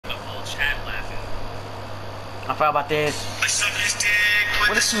I forgot about this.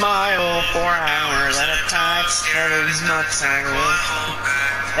 With a smile, 4 hours at a time.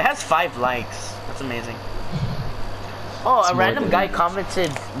 It has 5 likes. That's amazing. Oh, a random guy commented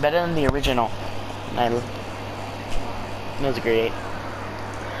better than the original. That was great.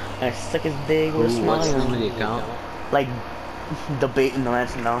 I stuck his big with a smile. What's the name of the account? Like, debate in the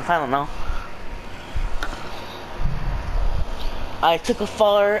last no. I don't know. I took a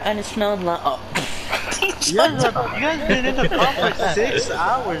fart and it smelled like. Oh. You guys been in the car for 6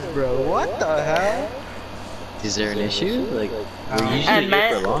 hours, bro. What the hell? Is there an issue? Like, we're usually And here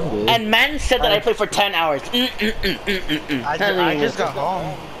man, for long, dude. and man said that I played for 10 hours. I just got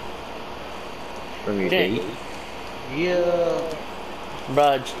home. From your date? Yeah.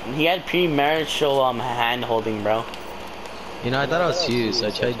 Bro, he had premarital hand holding, bro. You know, I thought I was you, so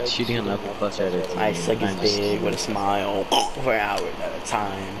I tried shooting an upper plus at it. I suck his dick with a smile for hours at a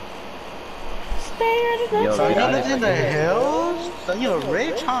time. Stare at the Yo, So you get out live of in the here. hills? So you're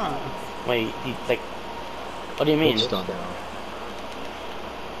rich, huh? Wait, he like. What do you mean? Which Daniel?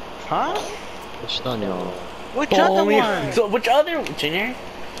 Huh? Which Daniel? Which other one? So which other Junior?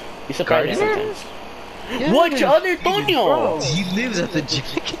 You surprised me Gardner? sometimes. Yeah, Which other Tonyo? Bro. He lives at the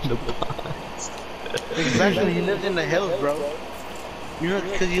Jack in the Box. Exactly, he lives in the hills, bro. You know,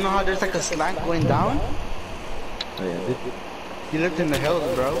 cause you know how there's like a slant going down? Oh yeah, dude. He lives in the hills,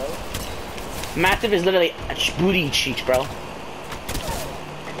 bro. Massive is literally booty cheeks, bro.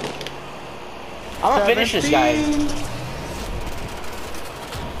 I'm gonna finish this, guys.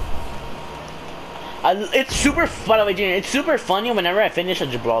 It's super fun, by the way, Junior. It's super funny whenever I finish a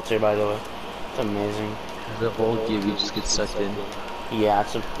Gibraltar, by the way. It's amazing. The whole game, you just get sucked in. Yeah,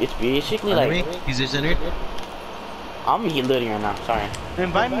 it's basically like User centered. I'm looting right now. Sorry.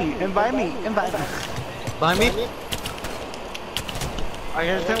 Invite me. Behind me? I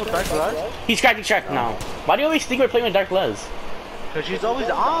understand with Dark Luz? He's cracking track now. Why do you always think we're playing with Dark Luz? Cause she's always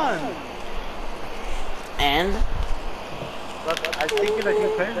on. And But I think that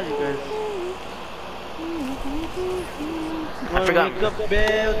you're playing you guys. I forgot. Wake up,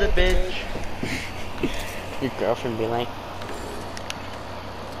 build the bitch. Your girlfriend be like,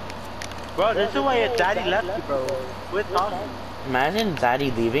 Bro, this is why your daddy left you, bro. Quit talking. imagine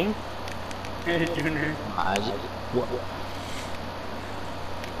daddy leaving. Junior. What?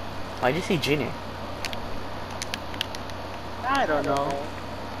 Why'd you say Junior? I don't know.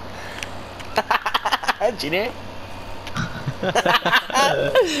 Junior?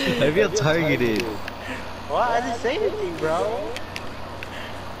 I feel targeted. What? I didn't say anything, bro.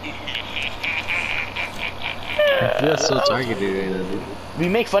 I feel so targeted right now, dude. We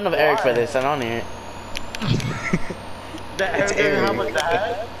make fun of Eric for this, I don't hear it. That It's Eric Eric. have a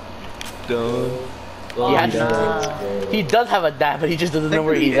dad? Don't. Yeah, nah. he does have a dad, but he just doesn't know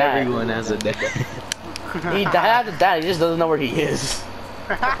where he's at. Everyone has a dad. He has a dad, he just doesn't know where he is.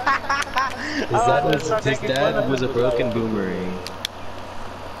 His dad was a broken boomerang.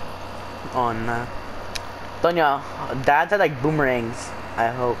 Oh no. Tonya, dads are like boomerangs, I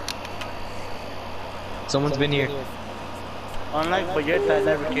hope. Someone's been here. Unlike, but your dad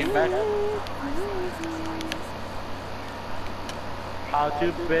never came back. How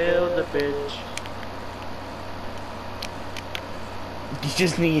to build a bitch. You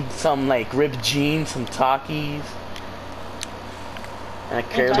just need some like ripped jeans, some Takis, and a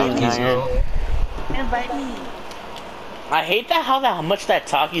curly iron. Invite me. I hate that how much that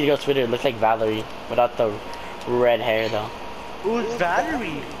Taki girl's Twitter looks like Valerie without the red hair though. Who's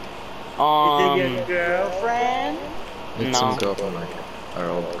Valerie? Is it your girlfriend? It's No. some girl from like our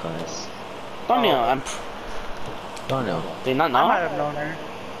old class. Tonya, Don't know. did not I might know. have known her.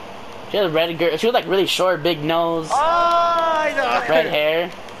 She had a red girl. She was like really short, big nose, Oh, I know. red hair.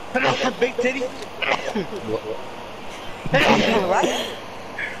 Big titty.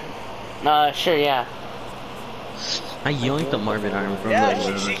 Right? Sure, yeah. I yoinked the Marvin arm from Yeah,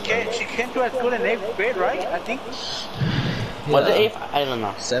 the she came to our school in 8th grade, right? I think. Was it eighth? I don't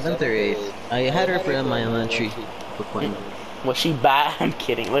know. 7th or 8th. I had her for my elementary appointment. Was she bad? I'm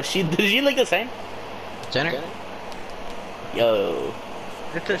kidding. Was she? Did she look the same? Jenner? Yo,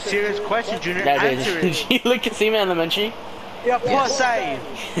 It's a serious question, Junior. that Answer did it. she look the same in elementary? Yeah, plus size.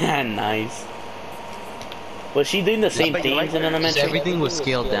 Nice. Was she doing the same but you things like in her. elementary? Everything was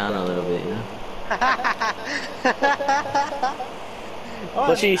scaled down a little bit, you know?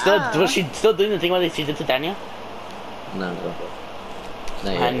 Was she still doing the thing what she did to Daniel? No, bro.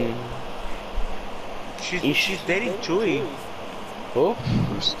 Not yet. And She's dating Chewy. who?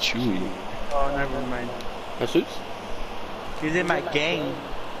 Who's Chewy? Oh, never mind. Jesus? She's in my gang.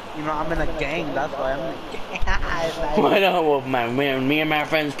 You know, I'm in a gang, that's why I'm in a gang. Why not? Well, when me and my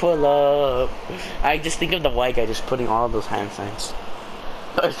friends pull up, I just think of the white guy just putting all those hand signs.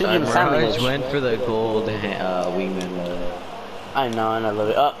 I was thinking sign Mirage language. went for the gold wingman. I know, and I love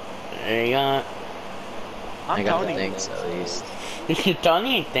it. Oh, there you go. I'm I got the Tony. thanks at least.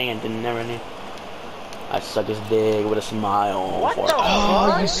 Tony? Dang it, didn't never knew. I suck his dick with a smile. What the Oh,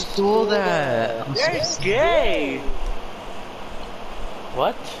 fuck? you stole that! I'm You're so gay!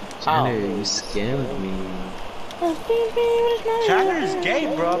 What? Tanner, you scammed me. Chandler's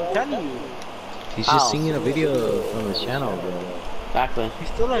gay, bro, I'm telling you. He's just Ow. singing a video from his channel, bro. Exactly. He's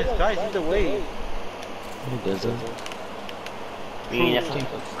still like guys either way. He doesn't. I mean, Can't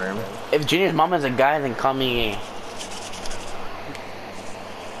confirm. if Junior's mom is a guy, then call me gay.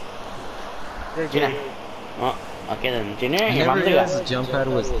 They're Junior. gay. Oh, okay then. Junior, I your never mom's a realized guy. the jump pad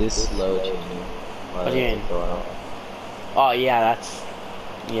was this slow, Junior. What do you mean? Oh, yeah, that's...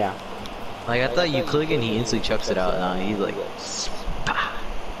 Yeah. Like, I thought you click and he instantly chucks it out. Nah, he's like...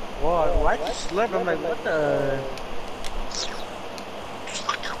 Whoa, why'd you slip? I'm like, what the?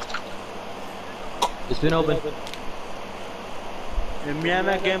 It's been open. If me and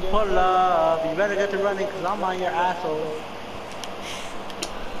Mac can pull up, you better get to running cause I'm on your asshole.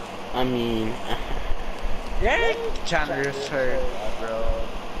 I mean... Yeah, Chandler's hurt, bro.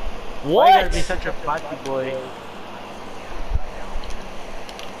 Why you gotta be What? such a potty boy?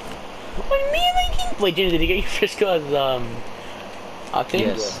 What do you mean making? Wait, Junior, did you get your first cause, Octane?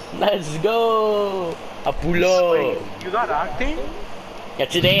 Yes. Let's go! Apulo! Wait, you got Octane? Yeah,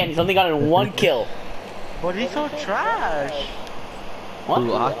 today, and he's only gotten one kill. But he's so trash. What? Who,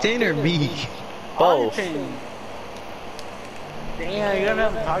 Octane or me? Both. Octane. Damn, you gonna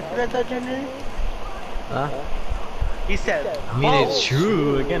have to talk to that Junior? Huh? He said, I mean, it's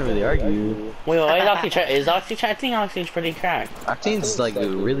true. I can't really argue. Wait, why is Octane try? Is Octane try? I think Octane's pretty cracked. Octane's like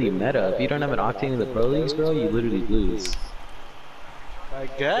really meta. If you don't have an Octane in the pro leagues, bro, you literally lose. I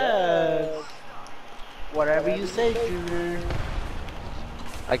guess. Whatever you say, Junior.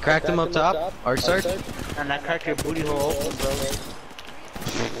 I cracked him up top. Arc start. And I cracked your booty hole open, bro.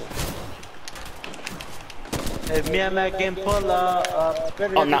 If me and Mac can pull up,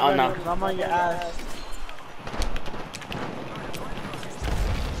 better Oh, get no, to oh, running, no. 'cause I'm on your ass.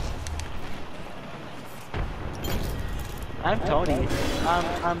 I'm Tony.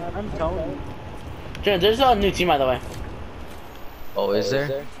 I'm Tony. Junior, there's a new team, by the way. Oh, is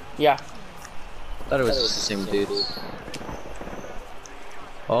there? Yeah. Thought it was just the same dude.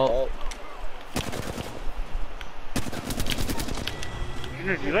 Oh,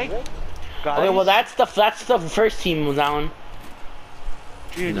 Junior, do you like guys? Okay, well that's the first team was that one.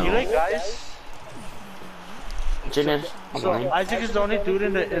 Junior, do No. you like guys? Junior, So Isaac is the only dude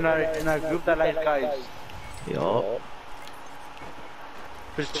in our group that likes guys. yo.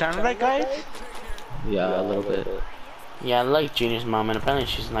 Does Chandler like guys? Yeah, a little bit. yeah, I like Junior's mom, and apparently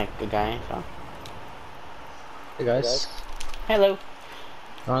she's like a guy. So, Hey guys. hello.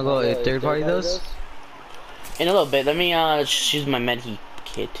 Wanna go third party those? In a little bit, let me choose my medhi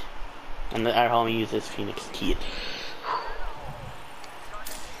kit, and our homie uses Phoenix kit.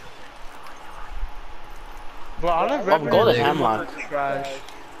 Well, all the Oh, golden Revenant Hemlock. emotes are trash.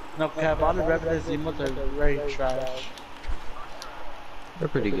 No cap, all the Revenant emotes are very trash. They're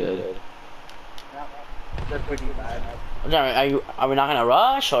pretty good. They're pretty bad. Are we not gonna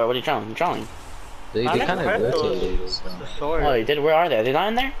rush, or what are you trying? They I like kind of Pretos. rotated. So. The sword. Oh, they did. Where are they? Are they not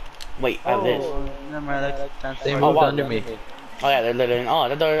in there? Wait, I have this. Never mind, that's They sword. moved wow. under me. Oh yeah, they're literally. Oh,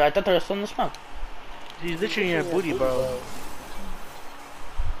 I thought they were still in the smoke. He's literally in your booty, bro.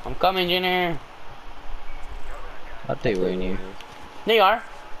 I'm coming, Junior. I thought they were in here. There you are.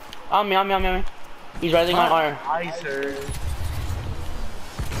 On me. He's rising on R. Icer.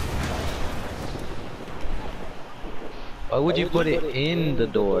 Why would you put it in the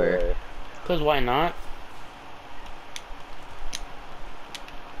door? Cause why not?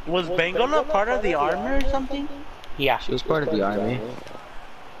 Was Bengal part of the armor or something? Yeah. She was part of the army.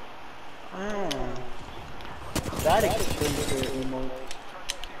 Oh. That explains her emote.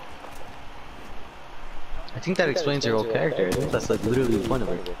 I think that explains her whole character. I think that's like literally the point of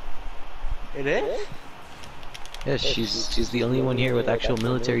her. It is? Yeah, she's the only one here with actual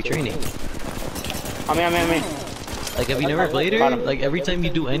military training. On me. Like, have you never played her? Bottom. Like, every time you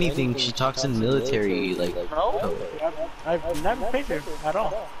do anything, she talks in military. Like, No. I've never played her at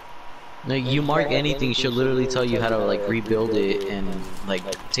all. like you mark anything, she'll literally tell you how to like rebuild it and like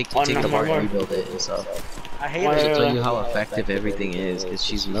take Oh, it no, apart more. and rebuild it and stuff. I hate Why- her. She'll tell you how effective everything is because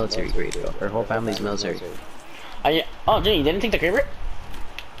she's military grade, bro. Her whole family's military. Oh, Jenny, you didn't take the creeper?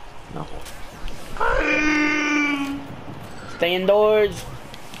 No. Stay indoors.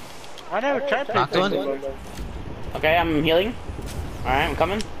 I never tried to Knocked one. Okay, I'm healing. Alright, I'm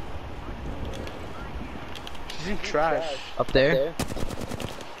coming. She's in trash. Up there.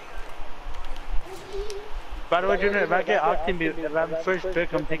 By the way, Junior, if I get Octane, if I'm first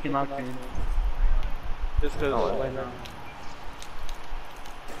pick, I'm taking Octane. Just cause why not?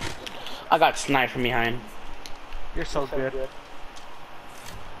 I got sniped from behind. You're so good.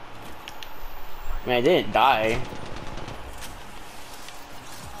 I mean, I didn't die.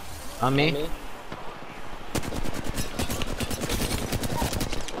 On me.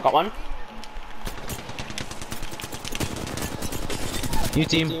 Got one. New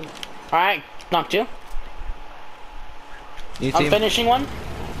team. Alright, knocked you. New I'm team. finishing one.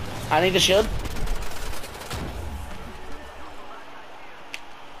 I need the shield.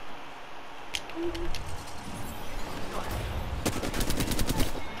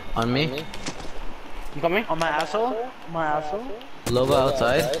 On me. You coming? On my asshole? My asshole? Loba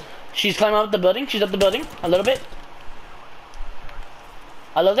outside. She's climbing up the building. She's up the building a little bit.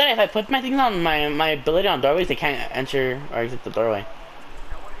 I love that if I put my things on my ability on doorways, they can't enter or exit the doorway.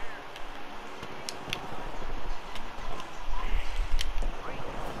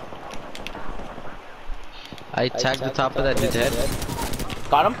 I tagged the top of that dude's head.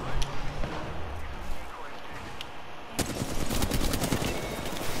 Got him.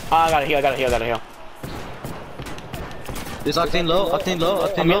 Oh, I gotta heal. I gotta heal. I gotta heal. This Octane low. Octane low.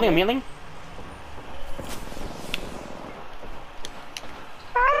 Octane I'm low. healing. I'm healing.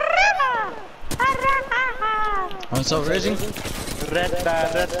 I'm so raising.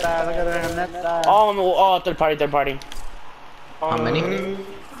 Retta, look at her, Retta. Oh, third party. Third party. How many?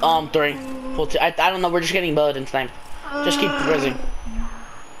 3. Full I don't know. We're just getting bullet and sniped. Just keep rising.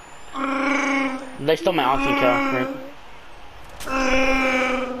 They stole my oxy kill.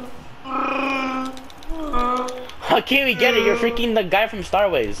 How can we get it? You're freaking the guy from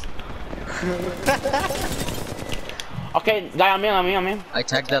Starways. Okay, guy on me, on me, on me. I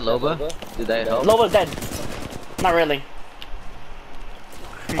tagged that Loba. Did that help? Loba's dead. Not really.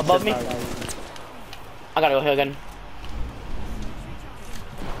 Above me. I gotta go heal again.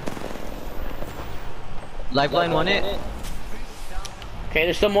 Lifeline won it. Okay,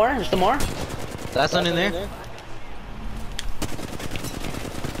 there's still more. There's still more. Last one in there.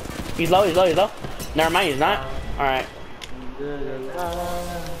 He's low. He's low. He's low. Never mind. He's not. All right.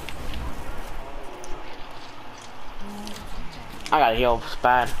 I gotta heal. It's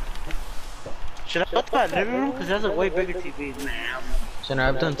bad. Should I go to my living room? Because there's a way bigger TV. Jenner,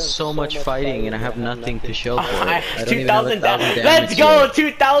 I've done so much fighting and I have nothing to show for it. I don't even have 2,000 1,000 damage. damage Let's go. yet.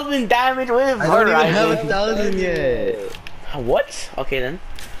 2,000 damage with I don't even have Horizon. 1,000 yet. What? Okay then.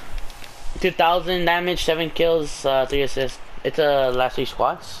 2,000 damage, 7 kills, 3 assists. It's last 3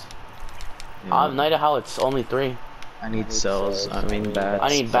 squads. I have no idea how it's only 3. I need cells. I mean bats. I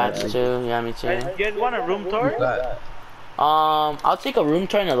need bats too. Yeah, me too. You guys want a room tour? I'll take a room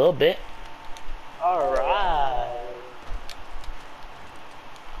tour in a little bit. Alright.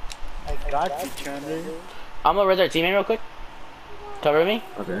 I got you, Chandler. I'm gonna res our teammate real quick. Cover me.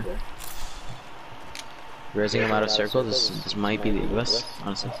 Okay. Raising him out of circle. This might be the US,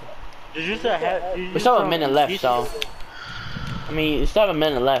 honestly. Did you say We still have a minute left, so. I mean, we still have a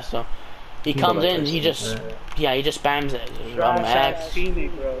minute left, so. He comes in, he just, yeah, he just spams it. X.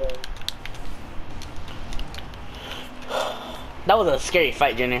 That was a scary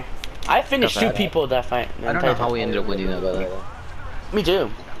fight, Junior. I finished 2 people that fight. I don't know how we ended up winning that, by the way. Me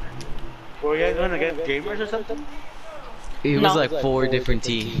too. Were you guys going against gamers or something? It was No. like 4 different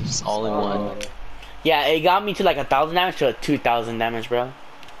teams, all in one. Yeah, it got me to like 1,000 damage to 2,000 damage, bro.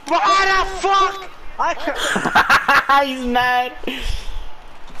 What the fuck? He's mad.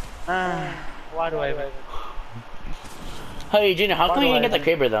 Why do I? Hey, Junior, how Why come do you I didn't get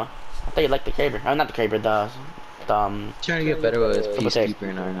the Kraber though? I thought you liked the Kraber. Oh, not the Kraber, the Trying to get better with Triple save. Peacekeeper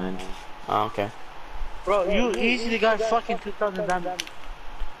in R9. Oh, okay. Bro, you easily got fucking 2,000 damage.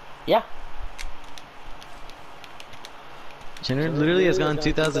 Yeah. Jenner literally has gone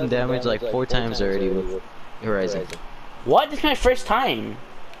 2,000 damage like 4 times already with Horizon. What? This is my first time.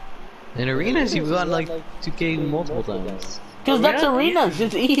 In arenas, you've gotten like 2K multiple times. Cause that's Arena? arenas.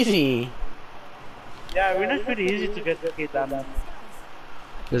 It's easy. Yeah, arena's pretty easy to get damage.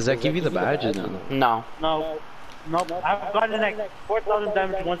 Does that give you the badge or no? No. No, nope. I've gotten like 4,000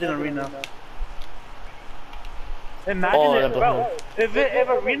 damage once in arena. Imagine Oh, it, that bro. If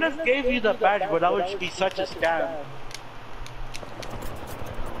arenas gave you the badge, bro, that would be such a scam.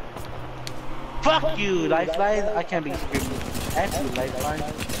 Fuck you, Lifeline. I can't be screaming. Actually, Lifeline.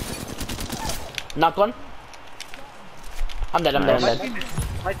 Knock one. I'm dead. I'm dead. I'm Nice. dead.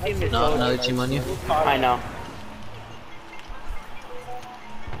 My team is No, another team on you. I know.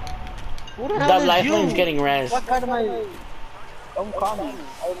 Who the The hell is lifeline's you? getting res. What kind of my... Don't call me.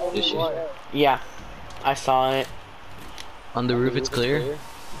 I don't know who Is she? you are. Yeah, I saw it. On the roof, it's clear.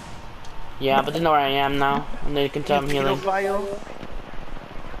 Yeah, but they know where I am now, and they can tell I'm healing. Pedophile.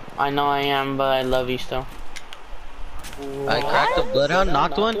 I know I am, but I love you still. I cracked the bloodhound,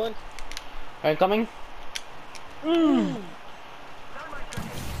 knocked one. Are you coming?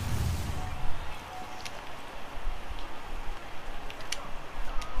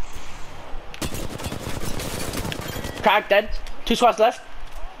 Crack dead. 2 squads left.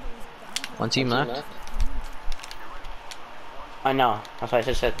 One team left. I know. That's why I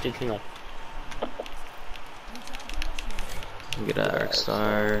just said 2 team left. Get a arc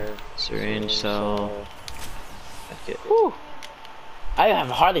star, syringe cell. Okay. Whew. I have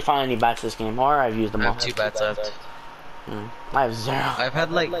hardly found any bats this game, or I've used them I all. have 2 bats left. I have 0. I've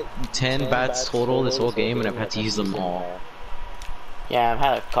had like 10 bats total this whole game, and I've had to use them all. Yeah, I've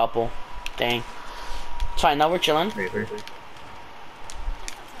had a couple. Dang. It's fine, now we're chilling.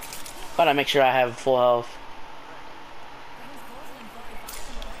 Gotta make sure I have full health.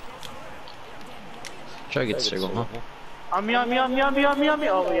 Try to get the circle, huh? On me. Oh, yeah, I'm not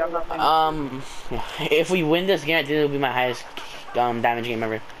playing. Yeah. If we win this game, I think it'll be my highest damage game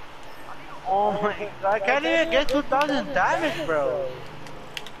ever. Oh my god, I can't even get 2,000 damage, bro.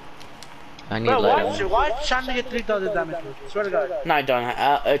 I need Bro, light. watch trying to get 3,000 damage, bro. Swear to God. No, I don't.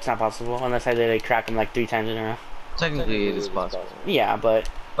 It's not possible unless I literally crack him like 3 times in a row. Technically, it is possible. Yeah, but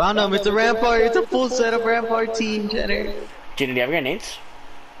Found him. It's a rampart. It's a full set of rampart team, Jenner. Junior, do you have grenades?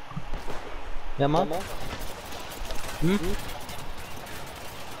 Yeah, mom. Hmm.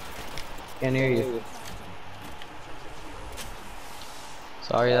 Can't hear you.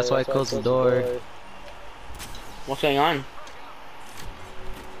 Sorry, that's why I closed the door. What's going on?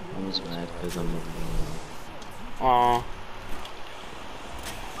 I'm just mad because I'm. Aw.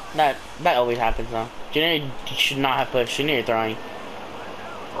 That always happens though. Junior, you should not have pushed. Junior, you're throwing.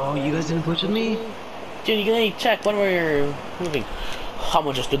 Oh, you guys didn't push with me? Junior, you need to check when we're moving. I'm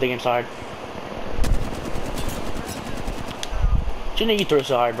gonna just do the game so hard. Junior, you threw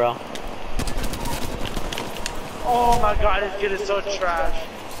so hard, bro. Oh my god, this kid is so trash.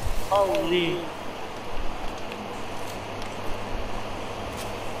 Holy.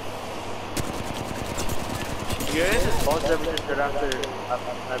 You guys just both everything good after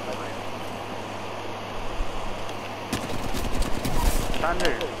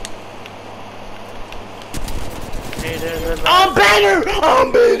Thunder. I'm better!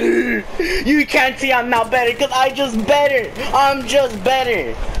 I'm better! You can't see I'm not better because I just better! I'm just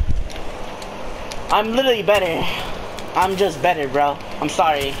better! I'm literally better. I'm just better, bro. I'm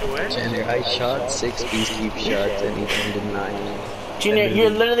sorry. Jenner, I shot 6 peacekeep shots and he turned to 9. Junior, you're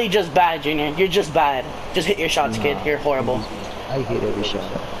literally just bad, Junior. You're just bad. Just hit your shots, kid. You're horrible. I hit every shot.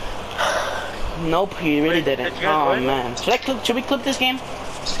 Nope, you really didn't. did you guys Oh win? man. Should we clip this game?